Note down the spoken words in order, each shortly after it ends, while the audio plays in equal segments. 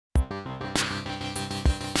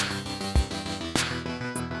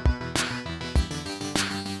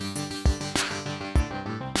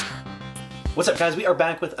What's up, guys? We are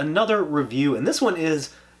back with another review, and this one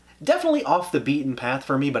is definitely off the beaten path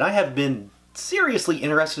for me, but I have been seriously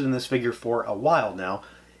interested in this figure for a while now.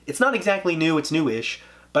 It's not exactly new, it's new-ish,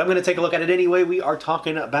 but I'm going to take a look at it anyway. We are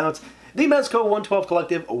talking about the Mezco 112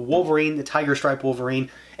 Collective Wolverine, the Tiger Stripe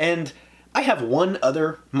Wolverine, and I have one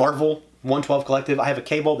other Marvel 112 Collective. I have a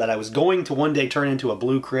Cable that I was going to one day turn into a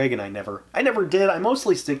blue Krieg, and I never did. I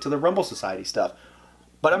mostly stick to the Rumble Society stuff.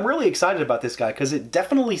 But I'm really excited about this guy because it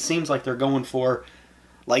definitely seems like they're going for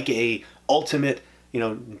like a ultimate,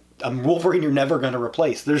 a Wolverine you're never going to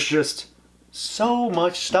replace. There's just so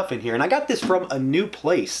much stuff in here. And I got this from a new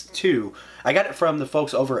place too. I got it from the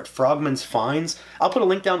folks over at Frogman's Finds. I'll put a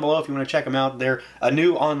link down below if you want to check them out. They're a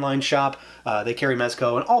new online shop. They carry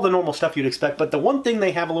Mezco and all the normal stuff you'd expect. But the one thing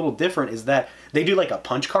they have a little different is that they do like a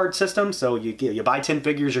punch card system. So you buy 10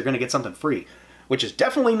 figures, you're going to get something free, which is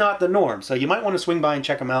definitely not the norm. So you might want to swing by and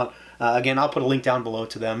check them out. Again, I'll put a link down below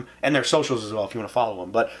to them and their socials as well if you want to follow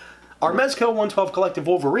them. But our Mezco 112 Collective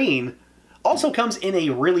Wolverine also comes in a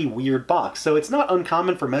really weird box. So it's not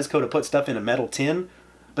uncommon for Mezco to put stuff in a metal tin,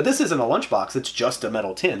 but this isn't a lunchbox, it's just a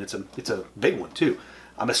metal tin. It's a big one too.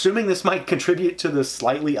 I'm assuming this might contribute to the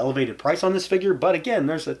slightly elevated price on this figure, but again,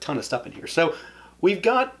 there's a ton of stuff in here. So we've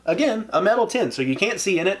got, again, a metal tin, so you can't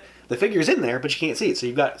see in it. The figure's in there, but you can't see it. So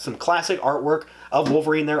you've got some classic artwork of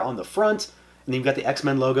Wolverine there on the front, and then you've got the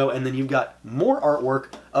X-Men logo, and then you've got more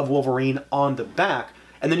artwork of Wolverine on the back.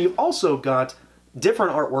 And then you've also got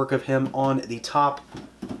different artwork of him on the top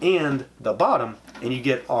and the bottom, and you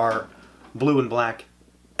get our blue and black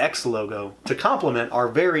X logo to complement our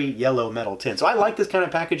very yellow metal tin. So I like this kind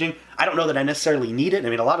of packaging. I don't know that I necessarily need it. I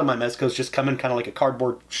mean, a lot of my Mezcos just come in kind of like a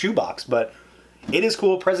cardboard shoebox, but it is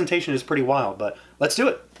cool. Presentation is pretty wild, but let's do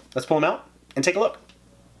it. Let's pull them out and take a look.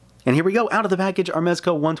 And here we go, out of the package, our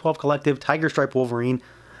Mezco 112 Collective Tiger Stripe Wolverine.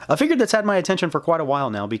 A figure that's had my attention for quite a while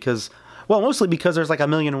now because, well, mostly because there's like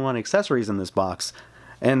 1,000,001 accessories in this box.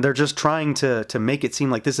 And they're just trying to make it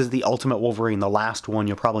seem like this is the ultimate Wolverine, the last one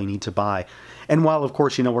you'll probably need to buy. And while, of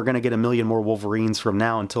course, we're going to get 1,000,000 more Wolverines from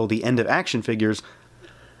now until the end of action figures,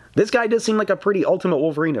 this guy does seem like a pretty ultimate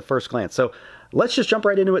Wolverine at first glance. So let's just jump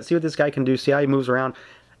right into it, see what this guy can do, see how he moves around.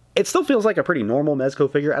 It still feels like a pretty normal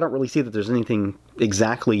Mezco figure. I don't really see that there's anything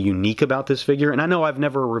exactly unique about this figure. And I know I've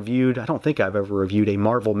never reviewed, I don't think I've ever reviewed a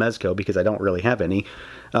Marvel Mezco because I don't really have any.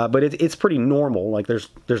 But it's pretty normal. Like there's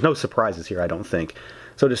no surprises here, I don't think.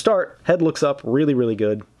 So to start, head looks up really, really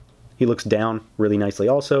good. He looks down really nicely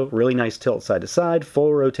also. Really nice tilt side to side.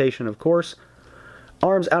 Full rotation, of course.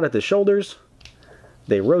 Arms out at the shoulders.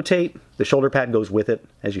 They rotate. The shoulder pad goes with it,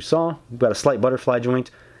 as you saw. We've got a slight butterfly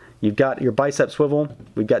joint. You've got your bicep swivel.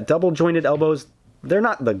 We've got double jointed elbows. They're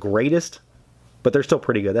not the greatest, but they're still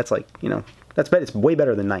pretty good. That's like, it's way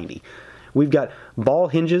better than 90. We've got ball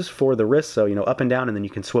hinges for the wrists, so, up and down, and then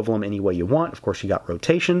you can swivel them any way you want. Of course, you got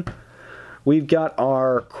rotation. We've got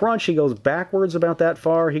our crunch. He goes backwards about that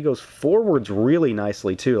far. He goes forwards really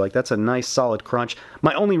nicely, too. Like, that's a nice, solid crunch.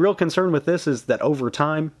 My only real concern with this is that over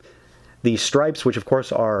time, the stripes, which, of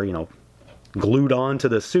course, are, glued on to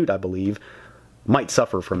the suit, I believe, might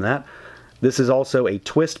suffer from that. This is also a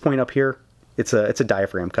twist point up here. It's a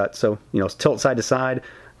diaphragm cut, so tilt side to side,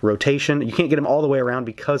 rotation. You can't get him all the way around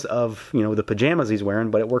because of the pajamas he's wearing,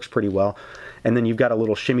 but it works pretty well. And then you've got a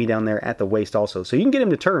little shimmy down there at the waist also, so you can get him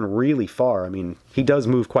to turn really far. I mean, he does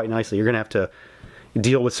move quite nicely. You're gonna have to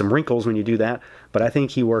deal with some wrinkles when you do that, but I think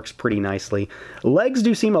he works pretty nicely. Legs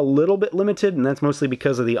do seem a little bit limited, and that's mostly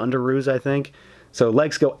because of the underoos, I think. So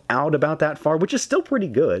legs go out about that far, which is still pretty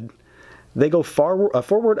good. They go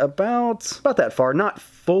forward about that far. Not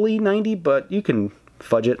fully 90, but you can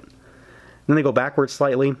fudge it. Then they go backwards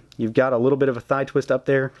slightly. You've got a little bit of a thigh twist up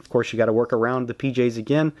there. Of course, you got to work around the PJs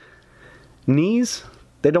again. Knees,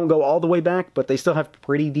 they don't go all the way back, but they still have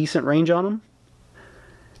pretty decent range on them.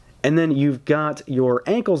 And then you've got your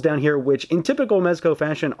ankles down here, which in typical Mezco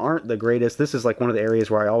fashion aren't the greatest. This is like one of the areas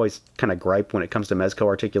where I always kind of gripe when it comes to Mezco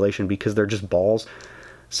articulation because they're just balls.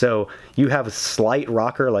 So you have a slight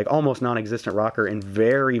rocker, like almost non-existent rocker, and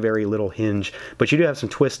very, very little hinge. But you do have some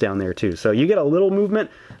twist down there too. So you get a little movement.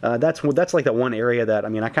 That's like the one area that, I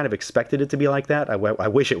mean, I kind of expected it to be like that. I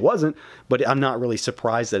wish it wasn't, but I'm not really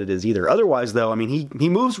surprised that it is either. Otherwise, though, I mean, he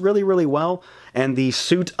moves really, really well, and the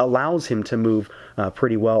suit allows him to move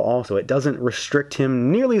pretty well also. It doesn't restrict him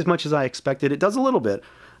nearly as much as I expected. It does a little bit,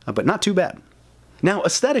 but not too bad. Now,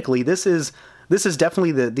 aesthetically, this is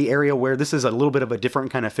definitely the area where this is a little bit of a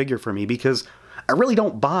different kind of figure for me because I really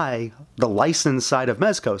don't buy the licensed side of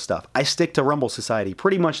Mezco stuff. I stick to Rumble Society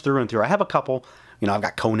pretty much through and through. I have a couple. I've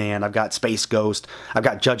got Conan, I've got Space Ghost, I've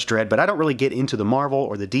got Judge Dredd, but I don't really get into the Marvel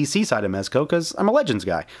or the DC side of Mezco because I'm a Legends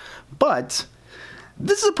guy. But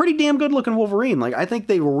this is a pretty damn good looking Wolverine. Like, I think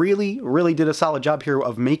they really did a solid job here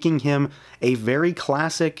of making him a very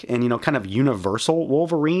classic and, you know, kind of universal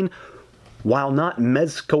Wolverine, while not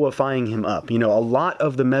Mezcoifying him up. You know, a lot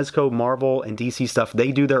of the Mezco, Marvel, and DC stuff,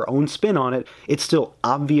 they do their own spin on it. It's still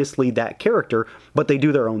obviously that character, but they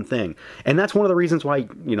do their own thing. And that's one of the reasons why,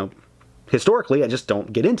 you know, historically, I just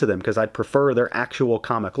don't get into them, because I prefer their actual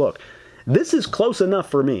comic look. This is close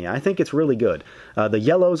enough for me. I think it's really good. The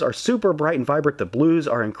yellows are super bright and vibrant. The blues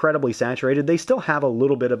are incredibly saturated. They still have a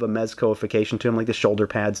little bit of a Mezcoification to them, like the shoulder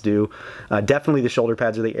pads do. Definitely the shoulder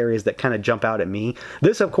pads are the areas that kind of jump out at me.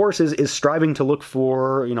 This, of course, is striving to look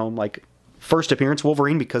for, you know, like first appearance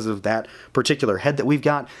Wolverine because of that particular head that we've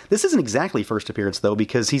got. This isn't exactly first appearance, though,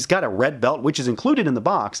 because he's got a red belt, which is included in the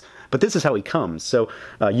box, but this is how he comes. So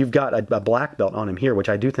you've got a black belt on him here, which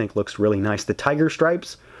I do think looks really nice. The tiger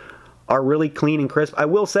stripes are really clean and crisp. I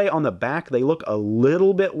will say on the back, they look a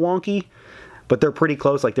little bit wonky, but they're pretty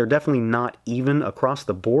close. Like, they're definitely not even across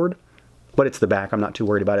the board, but it's the back. I'm not too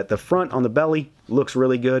worried about it. The front on the belly looks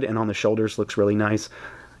really good, and on the shoulders looks really nice.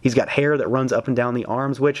 He's got hair that runs up and down the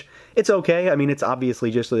arms, which it's okay. I mean, it's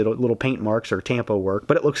obviously just little paint marks or tampo work,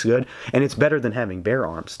 but it looks good, and it's better than having bare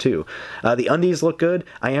arms too. The undies look good.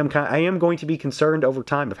 I am going to be concerned over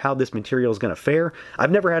time of how this material is going to fare.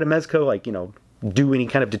 I've never had a Mezco, like, you know, do any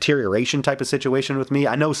kind of deterioration type of situation with me.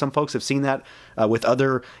 I know some folks have seen that with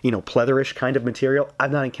other, you know, pleatherish kind of material.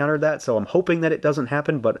 I've not encountered that, so I'm hoping that it doesn't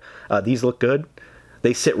happen, but these look good.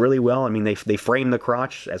 They sit really well. I mean, they frame the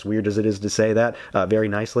crotch, as weird as it is to say that, very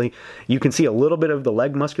nicely. You can see a little bit of the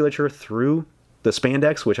leg musculature through the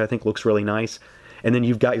spandex, which I think looks really nice. And then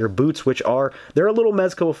you've got your boots, which they're a little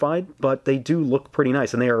Mezcoified, but they do look pretty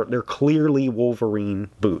nice, and they're clearly Wolverine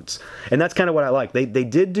boots. And that's kind of what I like. They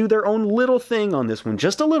did do their own little thing on this one,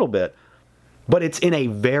 just a little bit, but it's in a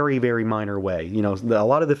very minor way. You know, a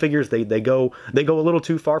lot of the figures, they go a little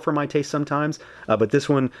too far for my taste sometimes, but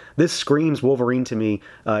this screams Wolverine to me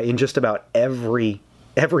in just about every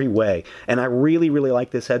way. And I really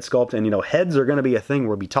like this head sculpt, and, you know, heads are going to be a thing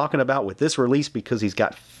we'll be talking about with this release, because he's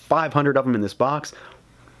got 500 of them in this box.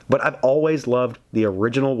 But I've always loved the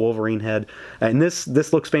original Wolverine head, and this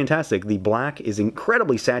looks fantastic. The black is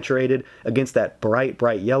incredibly saturated against that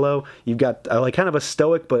bright yellow. You've got like kind of a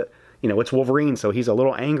stoic, but, you know, it's Wolverine, so he's a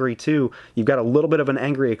little angry too. You've got a little bit of an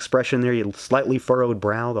angry expression there, you slightly furrowed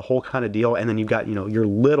brow, the whole kind of deal, and then you've got, you know, your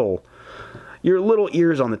little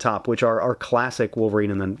ears on the top, which are classic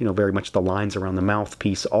Wolverine, and then, you know, very much the lines around the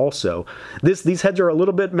mouthpiece also. These heads are a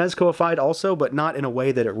little bit Mezcoified also, but not in a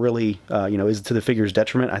way that it really, you know, is to the figure's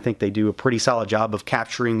detriment. I think they do a pretty solid job of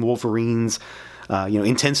capturing Wolverine's, you know,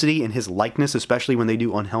 intensity and his likeness, especially when they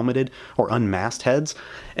do unhelmeted or unmasked heads.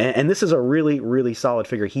 And this is a really solid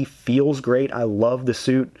figure. He feels great. I love the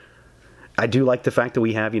suit. I do like the fact that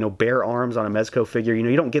we have, you know, bare arms on a Mezco figure. You know,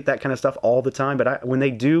 you don't get that kind of stuff all the time, but when they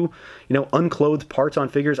do, you know, unclothed parts on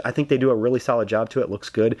figures, I think they do a really solid job to it. Looks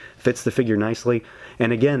good, fits the figure nicely.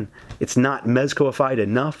 And again, it's not Mezcoified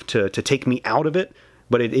enough to take me out of it,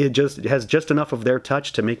 but it has just enough of their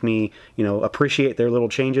touch to make me, you know, appreciate their little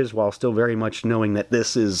changes while still very much knowing that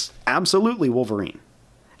this is absolutely Wolverine.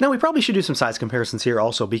 Now, we probably should do some size comparisons here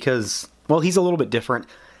also, because, well, he's a little bit different,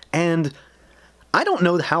 and I don't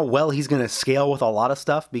know how well he's going to scale with a lot of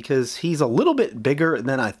stuff, because he's a little bit bigger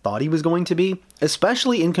than I thought he was going to be,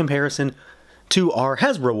 especially in comparison to our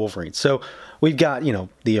Hasbro Wolverine. So we've got, you know,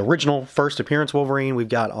 the original first appearance Wolverine, we've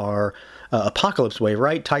got our Apocalypse Wave,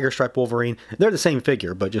 right? Tiger Stripe Wolverine. They're the same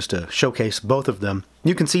figure, but just to showcase both of them,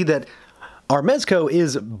 you can see that our Mezco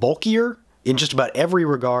is bulkier in just about every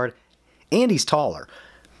regard, and he's taller.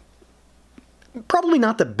 Probably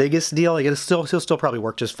not the biggest deal. He'll still probably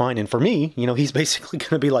work just fine. And for me, you know, he's basically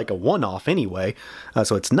going to be like a one-off anyway,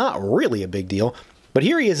 so it's not really a big deal. But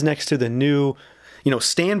here he is next to the new, you know,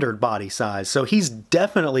 standard body size. So he's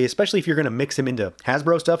definitely, especially if you're going to mix him into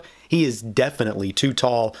Hasbro stuff, he is definitely too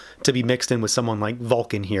tall to be mixed in with someone like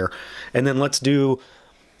Vulcan here. And then let's do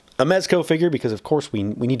a Mezco figure, because of course we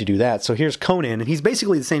need to do that. So here's Conan, and he's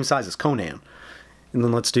basically the same size as Conan. And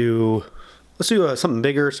then let's do something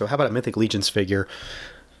bigger. So how about a Mythic Legions figure?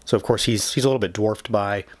 So of course he's a little bit dwarfed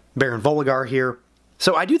by Baron Volgar here.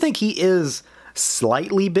 So I do think he is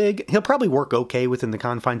slightly big. He'll probably work okay within the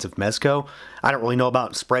confines of Mezco. I don't really know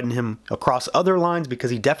about spreading him across other lines,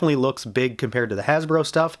 because he definitely looks big compared to the Hasbro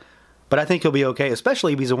stuff. But I think he'll be okay,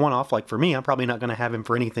 especially if he's a one-off. Like for me, I'm probably not going to have him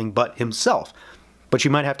for anything but himself. But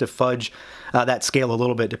you might have to fudge that scale a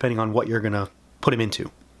little bit depending on what you're going to put him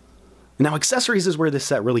into. Now, accessories is where this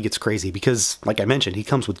set really gets crazy, because, like I mentioned, he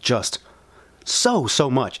comes with just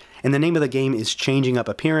so much. And the name of the game is changing up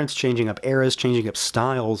appearance, changing up eras, changing up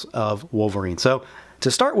styles of Wolverine. So,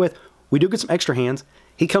 to start with, We do get some extra hands.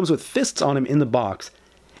 He comes with fists on him in the box.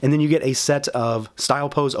 And then you get a set of style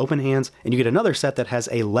pose open hands, and you get another set that has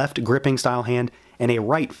a left gripping style hand and a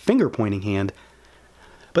right finger pointing hand.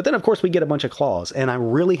 But then, of course, we get a bunch of claws, and I'm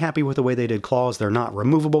really happy with the way they did claws. They're not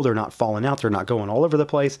removable, they're not falling out, they're not going all over the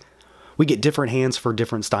place. We get different hands for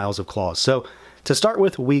different styles of claws. So, to start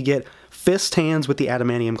with, we get fist hands with the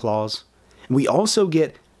adamantium claws. We also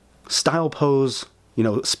get style pose,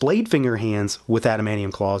 splayed finger hands with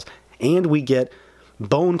adamantium claws, and we get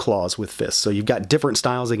bone claws with fists. So you've got different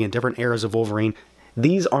styles, again, different eras of Wolverine.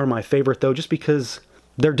 These are my favorite, though, just because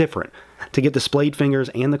they're different. To get the splayed fingers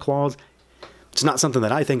and the claws, it's not something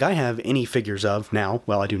that I think I have any figures of now.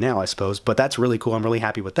 Well, I do now, I suppose, but that's really cool. I'm really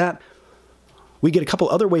happy with that. We get a couple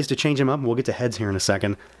other ways to change them up, and we'll get to heads here in a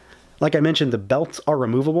second. Like I mentioned, the belts are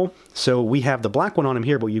removable, so we have the black one on him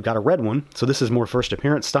here, but you've got a red one, so this is more first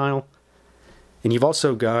appearance style. And you've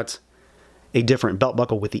also got a different belt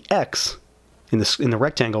buckle with the X in the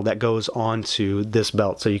rectangle that goes onto this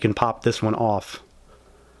belt. So you can pop this one off,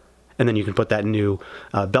 and then you can put that new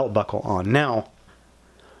belt buckle on. Now,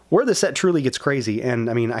 where the set truly gets crazy, and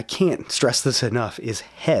I mean, I can't stress this enough, is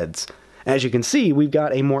heads. As you can see, we've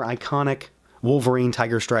got a more iconic Wolverine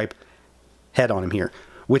tiger stripe head on him here,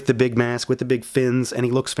 with the big mask, with the big fins, and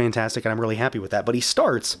he looks fantastic, and I'm really happy with that. But he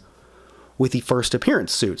starts with the first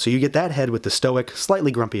appearance suit. So you get that head with the stoic,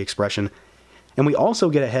 slightly grumpy expression, and we also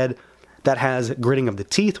get a head that has gritting of the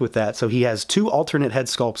teeth with that, so he has two alternate head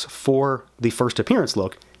sculpts for the first appearance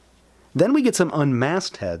look. Then we get some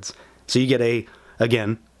unmasked heads. So you get a,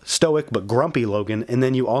 again, stoic but grumpy Logan, and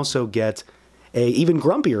then you also get a even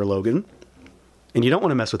grumpier Logan, and you don't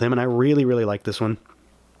want to mess with him, and I really, really like this one.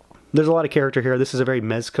 There's a lot of character here. This is a very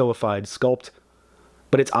Mezco-ified sculpt,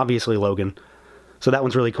 but it's obviously Logan. So that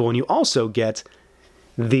one's really cool, and you also get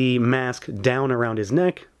the mask down around his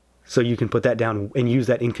neck, so you can put that down and use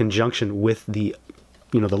that in conjunction with the,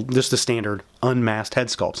 just the standard unmasked head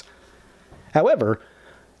sculpts. However,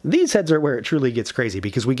 these heads are where it truly gets crazy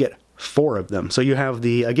because we get 4 of them. So you have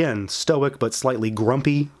the, again, stoic but slightly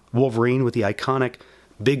grumpy Wolverine with the iconic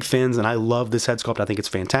big fins, and I love this head sculpt. I think it's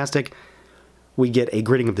fantastic. We get a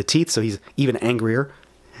gritting of the teeth, so he's even angrier.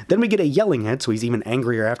 Then we get a yelling head, so he's even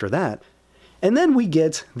angrier after that. And then we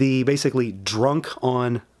get the basically drunk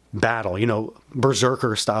on battle,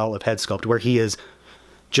 berserker style of head sculpt, where he is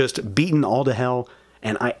just beaten all to hell,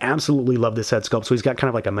 and I absolutely love this head sculpt. So he's got kind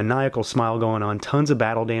of like a maniacal smile going on, tons of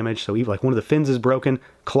battle damage, so even like one of the fins is broken,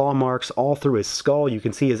 claw marks all through his skull, you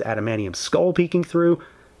can see his adamantium skull peeking through,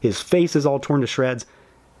 his face is all torn to shreds,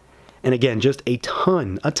 and again, just a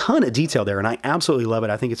ton of detail there, and I absolutely love it.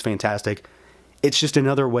 I think it's fantastic. It's just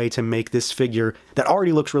another way to make this figure that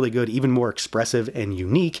already looks really good even more expressive and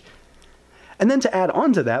unique. And then to add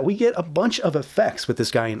on to that, we get a bunch of effects with this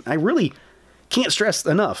guy, and I really can't stress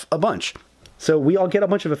enough, a bunch. So we all get a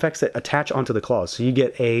bunch of effects that attach onto the claws. So you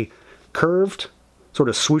get a curved sort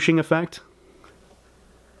of swooshing effect.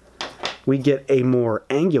 We get a more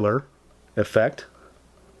angular effect.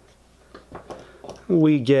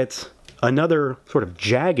 We get another sort of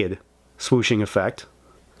jagged swooshing effect.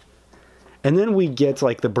 And then we get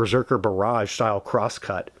like the Berserker Barrage style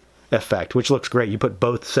crosscut effect, which looks great. You put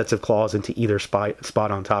both sets of claws into either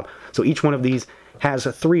spot on top. So each one of these has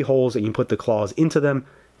 3 holes that you can put the claws into them,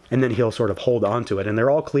 and then he'll sort of hold onto it. And they're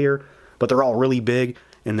all clear, but they're all really big,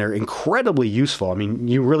 and they're incredibly useful. I mean,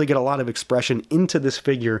 you really get a lot of expression into this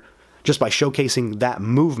figure just by showcasing that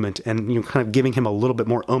movement and kind of giving him a little bit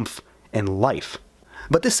more oomph and life.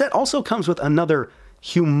 But this set also comes with another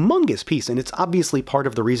humongous piece, and it's obviously part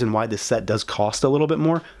of the reason why this set does cost a little bit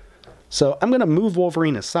more. So I'm going to move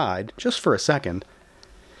Wolverine aside just for a second,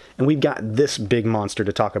 and we've got this big monster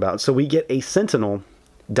to talk about. So we get a Sentinel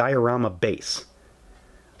diorama base.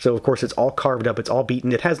 So of course it's all carved up, it's all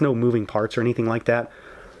beaten, it has no moving parts or anything like that,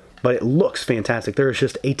 but it looks fantastic. There is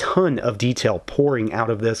just a ton of detail pouring out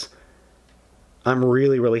of this. I'm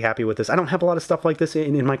really, really happy with this. I don't have a lot of stuff like this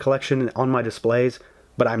in my collection on my displays,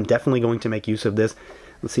 but I'm definitely going to make use of this.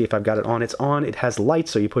 Let's see if I've got it on. It's on. It has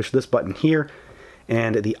lights, so you push this button here,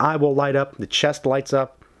 and the eye will light up, the chest lights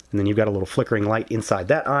up, and then you've got a little flickering light inside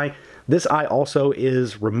that eye. This eye also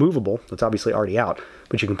is removable. It's obviously already out,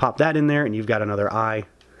 but you can pop that in there, and you've got another eye.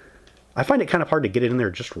 I find it kind of hard to get it in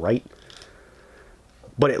there just right,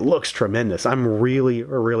 but it looks tremendous. I'm really,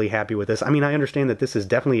 really happy with this. I mean, I understand that this is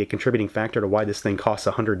definitely a contributing factor to why this thing costs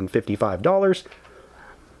 $155,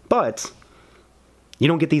 but you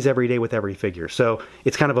don't get these every day with every figure, so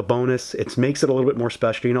it's kind of a bonus. It makes it a little bit more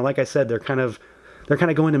special. Like I said, they're kind of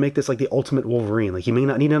going to make this like the ultimate Wolverine. Like, you may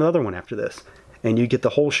not need another one after this. and you get the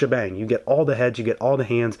whole shebang. You get all the heads, you get all the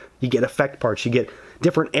hands, you get effect parts, you get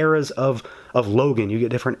different eras of Logan, you get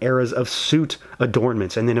different eras of suit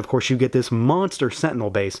adornments, and then of course you get this monster Sentinel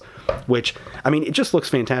base, which, I mean, it just looks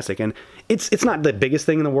fantastic. And it's not the biggest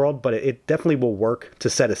thing in the world, but it definitely will work to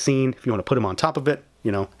set a scene if you want to put him on top of it,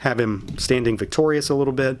 you know, have him standing victorious a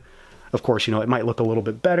little bit. Of course, you know, it might look a little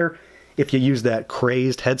bit better if you use that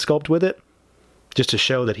crazed head sculpt with it, just to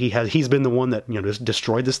show that he's been the one that, you know, just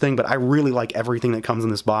destroyed this thing. But I really like everything that comes in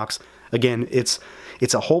this box. Again, it's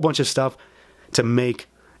a whole bunch of stuff to make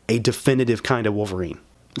a definitive kind of Wolverine.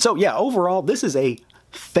 So yeah, overall, this is a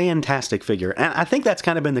fantastic figure, and I think that's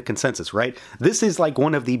kind of been the consensus, right? This is like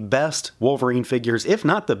one of the best Wolverine figures, if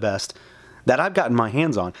not the best, that I've gotten my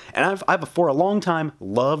hands on. And I've for a long time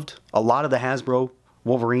loved a lot of the Hasbro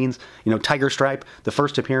Wolverines, you know, Tiger Stripe, the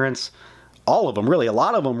first appearance, all of them, really. A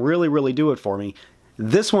lot of them really do it for me.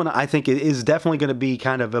 This one, I think, is definitely going to be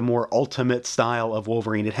kind of a more ultimate style of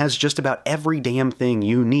Wolverine. It has just about every damn thing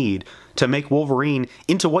you need to make Wolverine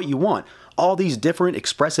into what you want. All these different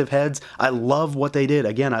expressive heads. I love what they did.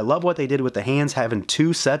 Again, I love what they did with the hands, having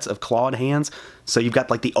 2 sets of clawed hands. So you've got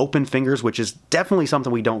like the open fingers, which is definitely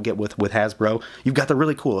something we don't get with Hasbro. You've got the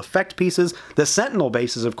really cool effect pieces. The Sentinel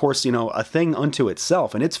base is, of course, you know, a thing unto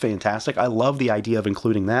itself, and it's fantastic. I love the idea of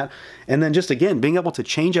including that. And then just, again, being able to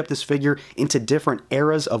change up this figure into different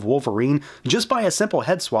eras of Wolverine just by a simple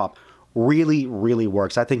head swap really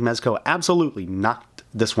works. I think Mezco absolutely knocked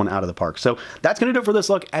this one out of the park. So that's going to do it for this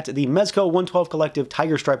look at the Mezco 112 Collective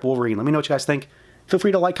Tiger Stripe Wolverine. Let me know what you guys think. Feel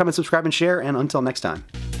free to like, comment, subscribe, and share, and until next time.